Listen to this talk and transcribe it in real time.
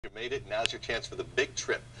You made it. Now's your chance for the big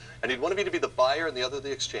trip. I need one of you to be the buyer and the other the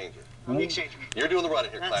exchanger. I'm the exchanger. You're doing the running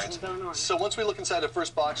here, Clarence. So once we look inside the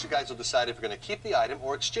first box, you guys will decide if you're going to keep the item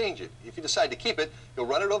or exchange it. If you decide to keep it, you'll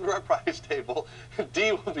run it over to our prize table.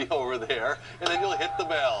 Dee will be over there, and then you'll hit the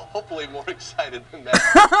bell. Hopefully more excited than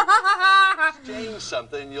that. Exchange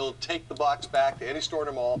something, you'll take the box back to any store in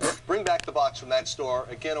the mall, bring back the box from that store,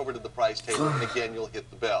 again over to the prize table, and again you'll hit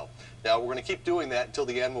the bell. Now, we're going to keep doing that until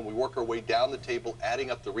the end when we work our way down the table, adding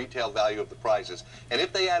up the retail value of the prizes. And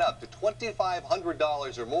if they add up to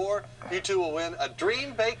 $2,500 or more, you two will win a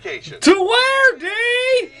dream vacation. To where, D?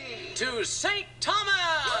 To St.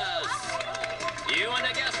 Thomas! You and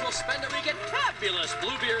a guest will spend a week at fabulous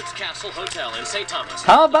Bluebeard's Castle Hotel in St. Thomas.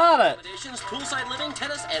 How about it? Accommodations, poolside living,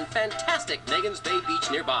 tennis, and fantastic Megan's Bay Beach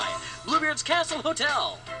nearby. Bluebeard's Castle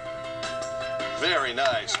Hotel. Very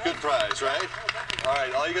nice. Good prize, right? All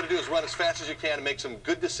right, all you got to do is run as fast as you can and make some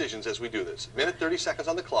good decisions as we do this. Minute 30 seconds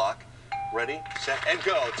on the clock. Ready, set, and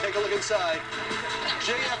go. Take a look inside.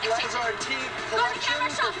 JF Lazar Tea Collection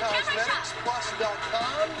for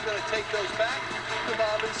CosmeticsPlus.com. Going to take those back to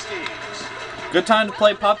Bob and Steve's. Good time to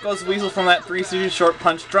play Pop Goes Weasel from that Three Stooges Short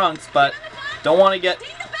Punch Drunks, but don't want to get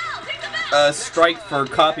a strike for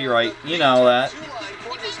copyright. You know that.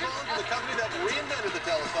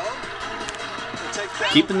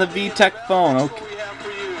 Keeping the VTech phone. Okay.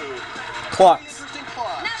 Clocks.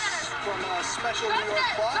 Special New York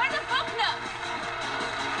clock.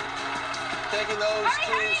 Taking those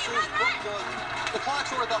to Sue's book. The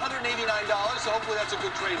clock's worth $189, so hopefully that's a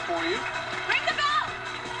good trade for you. Ring the bell.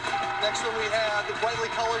 Next one we have the brightly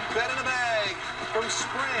colored bed in a bag from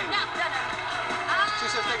Spring. No.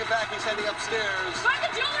 She says take it back. He's heading upstairs. Go to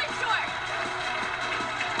the jewelry store.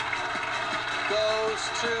 Goes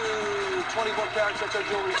to 24 Carats. That's our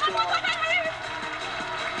jewelry store.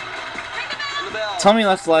 Tell me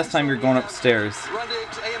that's the last time you're going upstairs.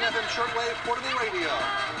 Grundig's AM/FM shortwave portable radio.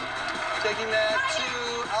 Taking that to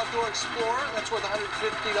Outdoor Explorer. That's worth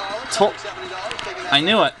 $150. $70. I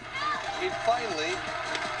knew it. And finally,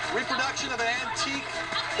 reproduction of an antique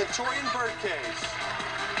Victorian bird case.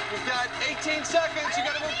 You've got 18 seconds. You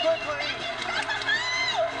got to move quickly.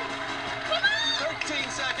 13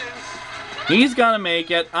 seconds. He's gonna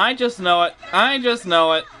make it. I just know it. I just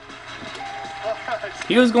know it.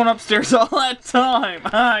 He was going upstairs all that time.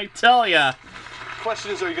 I tell ya.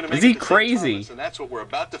 Question is, are you going to make Is he it to crazy? St. Thomas? And that's what we're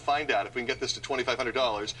about to find out if we can get this to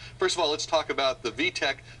 $2,500. First of all, let's talk about the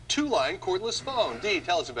VTech 2-line cordless phone. Dee,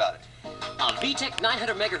 tell us about it. A VTech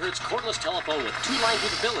 900 megahertz cordless telephone with 2-line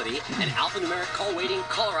capability and alphanumeric call waiting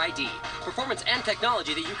caller ID. Performance and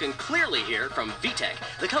technology that you can clearly hear from VTech,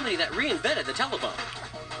 the company that reinvented the telephone.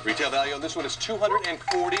 Retail value on this one is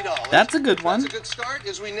 $240. That's a good one. That's a good start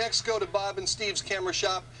as we next go to Bob and Steve's camera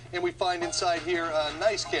shop and we find inside here a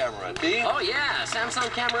nice camera. Dee? Oh yeah, Samsung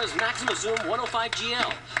Camera's Maxima Zoom 105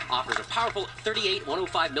 GL offers a powerful 38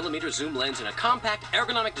 105mm zoom lens in a compact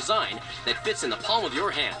ergonomic design that fits in the palm of your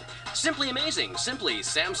hand. Simply amazing. Simply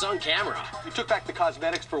Samsung Camera. You took back the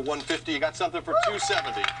cosmetics for $150. You got something for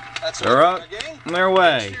 $270. That's They're up their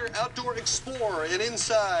way. Next here, Outdoor Explorer, and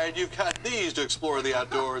inside you've got these to explore the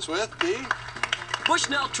outdoors with. Dee?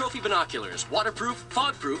 Bushnell Trophy binoculars, waterproof,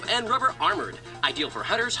 fog-proof, and rubber armored. Ideal for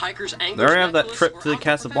hunters, hikers, anglers. They already have that trip to the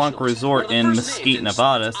Casablanca Resort in Mesquite,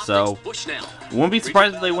 Nevada, so wouldn't be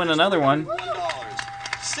surprised if they win another one.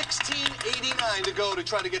 $16.89 to go to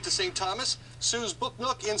try to get to St. Thomas. Sue's Book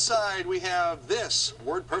Nook. Inside we have this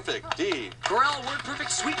WordPerfect. Dee. Corel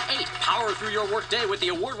WordPerfect Suite 8. Power through your workday with the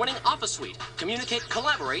award-winning Office Suite. Communicate,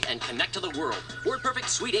 collaborate, and connect to the world. WordPerfect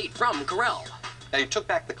Suite 8 from Corel. Now you took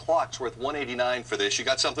back the clocks worth $189 for this. You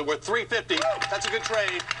got something worth $350. That's a good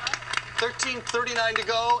trade. $13.39 to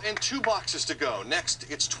go and 2 boxes to go. Next,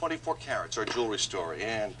 it's 24 Carats, our jewelry store,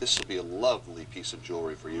 and this will be a lovely piece of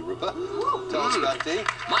jewelry for you, Rupa. Tell us about Dee.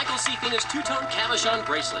 Michael C. Fina's two-tone cabochon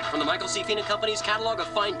bracelet from the Michael C. Fina Company's catalog of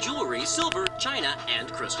fine jewelry, silver, china,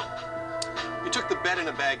 and crystal. You took the bed in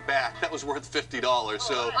a bag back. That was worth $50,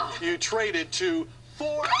 so you traded to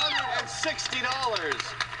 $460.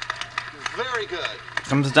 Very good.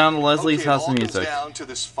 Comes down to Leslie's House of Music. Comes down to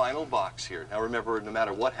this final box here. Now remember, no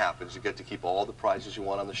matter what happens, you get to keep all the prizes you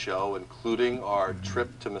want on the show, including our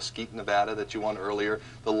trip to Mesquite, Nevada that you won earlier,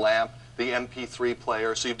 the lamp, the MP3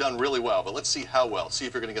 player. So you've done really well, but let's see how well. See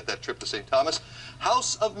if you're going to get that trip to St. Thomas.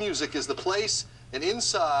 House of Music is the place, and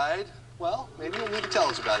inside, Well, maybe you'll need to tell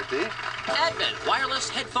us about it, D. Advent wireless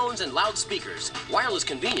headphones and loudspeakers. Wireless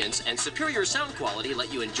convenience and superior sound quality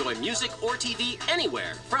let you enjoy music or TV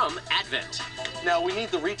anywhere from Advent. Now, we need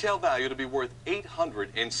the retail value to be worth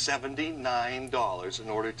 $879 in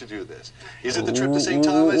order to do this. Is it the trip to St.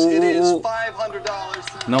 Thomas? It is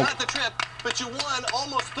 $500. Nope. Not the trip, but you won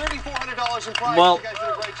almost $3,400 in prize. Well, you guys did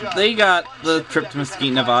a great job. they got the trip to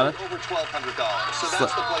Mesquite, Nevada. Over $1,200. So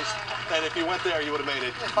that's the place that if you went there, you would have made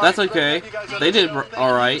it. That's okay. They did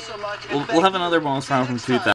all right. We'll have another bonus round from 2000.